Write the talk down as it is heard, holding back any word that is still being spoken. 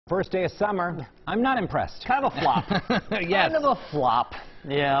First day of summer, I'm not impressed. Kind of a flop. Yes. Kind of a flop.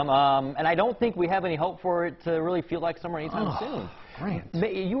 Yeah, and I don't think we have any hope for it to really feel like summer anytime soon.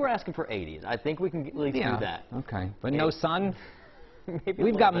 Grant. You were asking for 80s. I think we can at least do that. Okay, but no sun? Maybe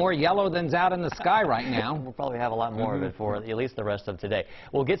We've got more yellow than's out in the sky right now. We'll probably have a lot more of it for at least the rest of today.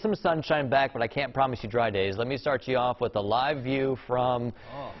 We'll get some sunshine back, but I can't promise you dry days. Let me start you off with a live view from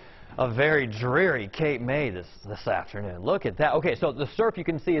a very dreary Cape May this afternoon. Look at that. Okay, so the surf you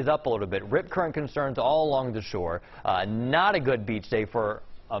can see is up a little bit. Rip current concerns all along the shore. Not a good beach day for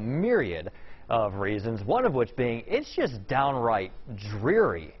a myriad of reasons, one of which being it's just downright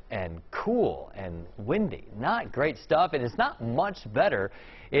dreary and cool and windy. Not great stuff, and it's not much better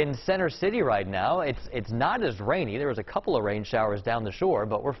in Center City right now. It's not as rainy. There was a couple of rain showers down the shore,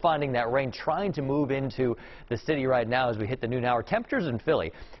 but we're finding that rain trying to move into the city right now as we hit the noon hour. Temperatures in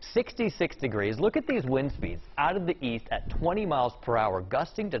Philly, 66 degrees. Look at these wind speeds out of the east at 20 miles per hour,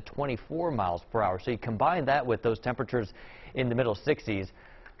 gusting to 24 miles per hour. So you combine that with those temperatures in the middle 60s.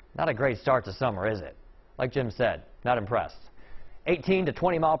 Not a great start to summer, is it? Like Jim said, not impressed. 18 to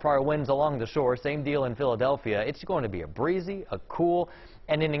 20 mile per hour winds along the shore. Same deal in Philadelphia. It's going to be a breezy, a cool,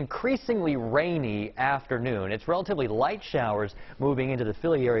 and an increasingly rainy afternoon. It's relatively light showers moving into the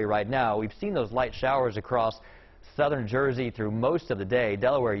Philly area right now. We've seen those light showers across southern Jersey through most of the day.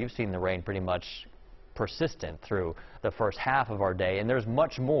 Delaware, you've seen the rain pretty much persistent through the first half of our day, and there's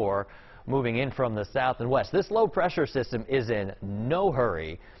much more moving in from the south and west. This low pressure system is in no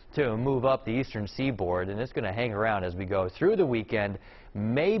hurry to move up the eastern seaboard, and it's going to hang around as we go through the weekend,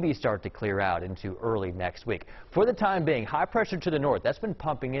 maybe start to clear out into early next week. For the time being, high pressure to the north, that's been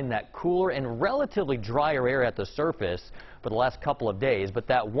pumping in that cooler and relatively drier air at the surface for the last couple of days, but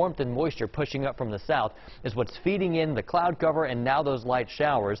that warmth and moisture pushing up from the south is what's feeding in the cloud cover, and now those light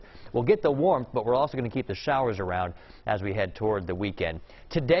showers. We'll get the warmth, but we're also going to keep the showers around as we head toward the weekend.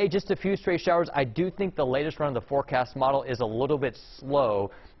 Today, just a few stray showers. I do think the latest run of the forecast model is a little bit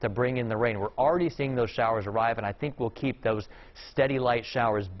slow to bring in the rain. We're already seeing those showers arrive, and I think we'll keep those steady light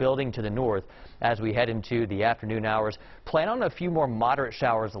showers building to the north as we head into the afternoon hours. Plan on a few more moderate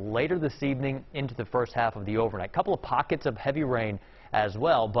showers later this evening into the first half of the overnight. A couple of pockets of heavy rain as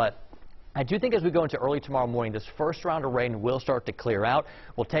well, but I do think as we go into early tomorrow morning, this first round of rain will start to clear out.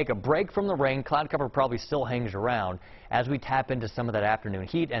 We'll take a break from the rain. Cloud cover probably still hangs around as we tap into some of that afternoon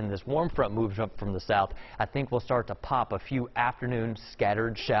heat, and this warm front moves up from the south. I think we'll start to pop a few afternoon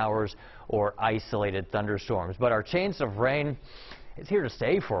scattered showers or isolated thunderstorms. But our chance of rain is here to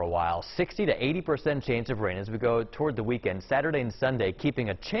stay for a while. 60 to 80% chance of rain as we go toward the weekend. Saturday and Sunday, keeping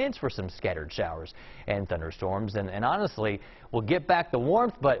a chance for some scattered showers and thunderstorms. And honestly, we'll get back the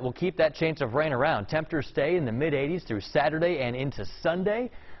warmth, but we'll keep that chance of rain around. Temperatures stay in the mid-80s through Saturday and into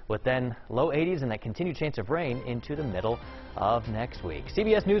Sunday, with then low 80s and that continued chance of rain into the middle of next week.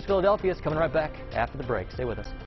 CBS News Philadelphia is coming right back after the break. Stay with us.